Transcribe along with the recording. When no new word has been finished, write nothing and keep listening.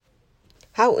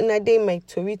How una dey my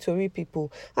tori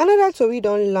people? Another tori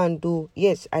don land though.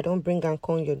 Yes, I don't bring and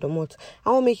come your domot.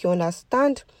 I wan make you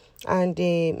understand and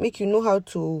make you know how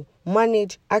to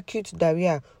manage acute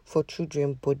diarrhea for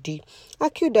children body.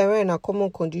 Acute diarrhea na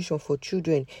common condition for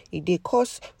children. It dey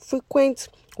cause frequent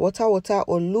water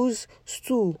or loose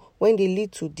stool when they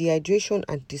lead to dehydration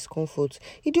and discomfort.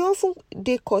 It dey often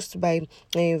dey caused by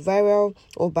viral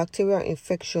or bacterial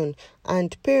infection,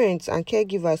 and parents and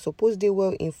caregivers suppose dey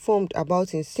well informed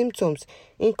about its symptoms,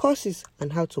 in causes,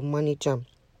 and how to manage them.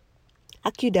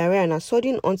 Acute diarrhea na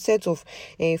sudden onset of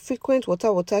frequent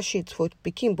water shit for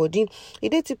pikin body.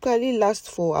 It dey typically last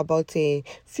for about a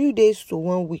few days to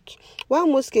 1 week. While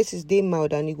most cases dey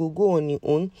mild and it go on its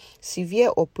own, severe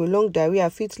or prolonged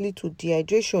diarrhea fit lead to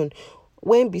dehydration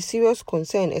when be serious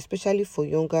concern, especially for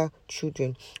younger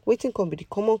children. Wetin can be the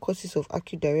common causes of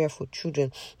acute diarrhea for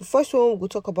children? The first one we go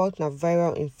talk about na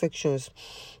viral infections.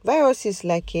 Viruses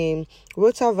like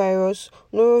rotavirus,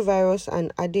 norovirus,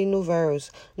 and adenovirus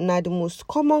na the most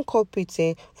common culprits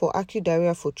for acute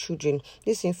diarrhea for children.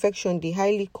 This infection dey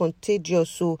highly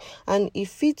contagious, and it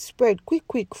fit spread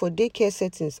quick for daycare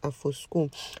settings and for school.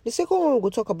 The second one we go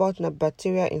talk about na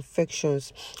bacterial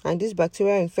infections, and these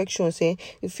bacterial infections it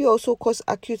fit also cause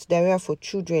acute diarrhea for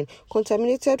children.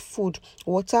 Contaminated food,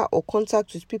 water, or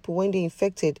contact with people when they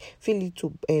infected fit lead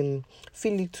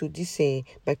to this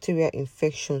bacterial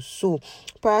infection. So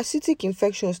parasitic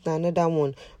infections na another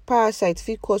one. Parasites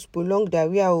fit cause prolonged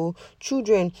diarrhea.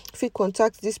 Children fit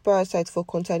contact this parasite for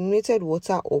contaminated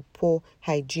water or poor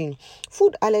hygiene.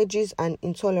 Food allergies and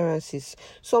intolerances.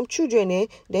 Some children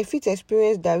they fit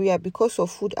experience diarrhea because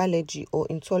of food allergy or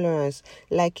intolerance.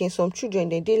 Like some children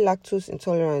they lactose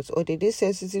intolerance, or they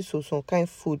sensitive to some kind of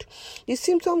food. The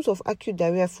symptoms of acute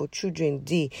diarrhea for children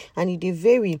and it dey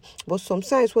vary, but some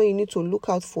signs when you need to look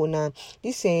out for now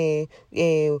this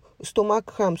stomach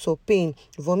cramps or pain,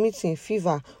 vomiting,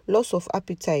 fever, loss of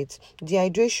appetite,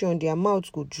 dehydration, their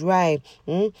mouth go dry,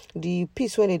 the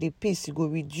piss when they piss go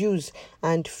reduce,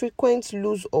 and frequent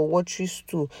loose or watery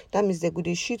stool. That means they go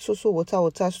dey shit also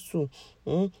water stool.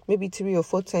 Maybe 3 or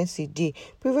 4 times a day.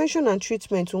 Prevention and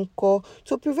treatment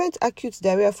to prevent acute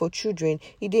diarrhea for children,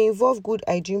 it dey involve good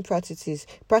hygiene practices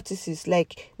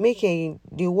like make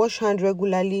they wash hand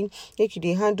regularly, make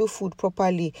they handle food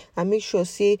properly, and make sure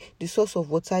say the source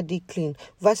of water dey clean.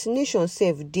 Vaccination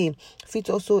sef dey fit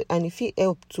also, and it fit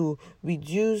help to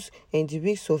reduce the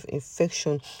risk of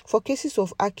infection. For cases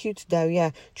of acute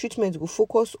diarrhea, treatment go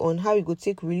focus on how you go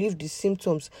take relieve the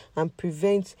symptoms and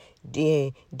prevent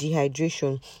the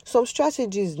dehydration. Some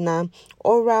strategies na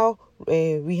oral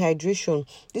rehydration.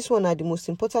 This one are the most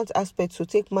important aspects to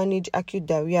take manage acute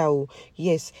diarrhea.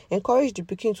 Yes, encourage the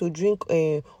pikin to drink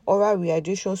oral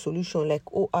rehydration solution like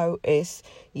ORS.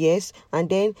 Yes, and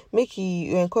then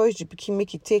you encourage the pikin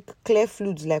make it take clear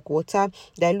fluids like water,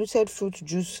 diluted fruit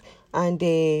juice, and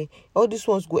all these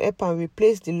ones go help and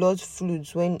replace the lost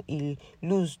fluids when it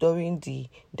lose during the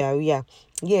diarrhea.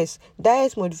 Yes,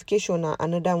 diet modification are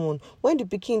another one. When the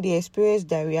pikin they experience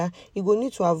diarrhea, you go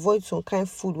need to avoid some kind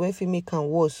of food when fit make am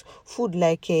worse. Food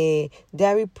like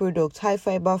dairy products, high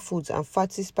fiber foods, and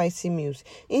fatty spicy meals.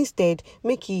 Instead,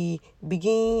 make he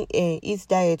begin eat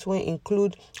diet when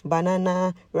include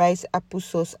banana, rice,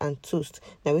 applesauce, and toast.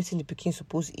 Now wetin the pikin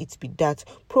suppose eat be that.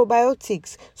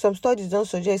 Probiotics. Some studies don't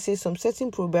suggest say some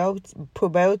certain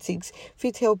probiotics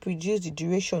fit help reduce the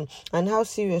duration and how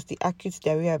serious the acute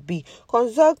diarrhea be.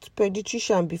 Consult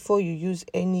pediatrician before you use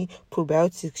any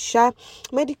probiotics.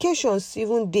 Medications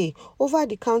even dey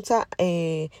over-the-counter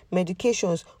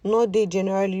medications not dey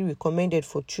generally recommended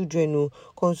for children.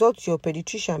 Consult your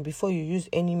pediatrician before you use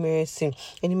any medicine.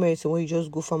 Any medicine when you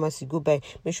just go pharmacy go buy,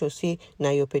 make sure say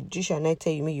now your pediatrician I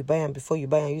tell you make you buy them before you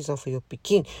buy and use them for your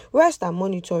pikin. Rest and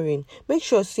monitoring. Make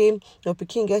sure say your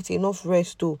pikin get enough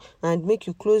rest and make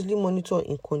you closely monitor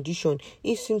in condition.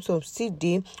 If symptoms still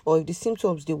dey or if the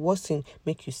symptoms dey worsen,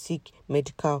 make you seek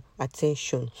medical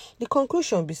attention. The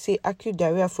conclusion be say acute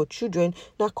diarrhea for children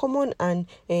na common and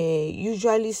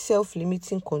usually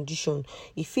self-limiting condition.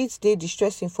 It fit dey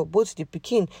distressing for both the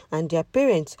pikin and their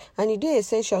parents, and it is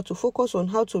essential to focus on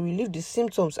how to relieve the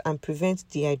symptoms and prevent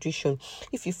dehydration.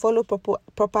 If you follow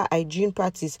proper hygiene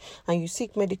practice and you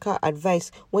seek medical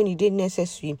advice when it is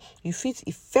necessary, you fit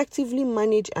effectively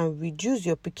manage and reduce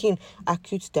your pikin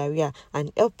acute diarrhea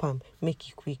and help am make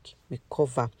it quick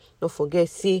recover. Don't forget,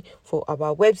 say for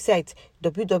our website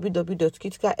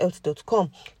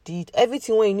www.criticalhealth.com,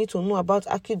 everything what you need to know about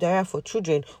acute diarrhea for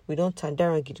children, we don't turn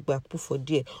down and get back put for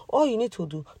there. All you need to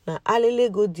do now,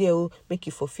 alele go there, make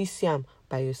you for see am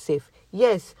by yourself.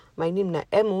 Yes, my name na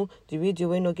Emo, the radio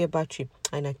wey no get battery,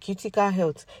 and na Cuticle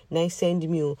Health na send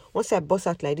me. Once I bust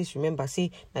out like this, remember,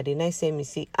 say na the nice send me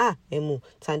say, Emo,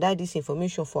 tanda this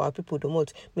information for our people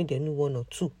domot, make them know 1 or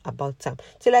 2 about time.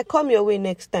 Till I come your way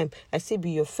next time, I say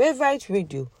be your favorite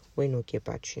radio wey no get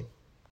battery.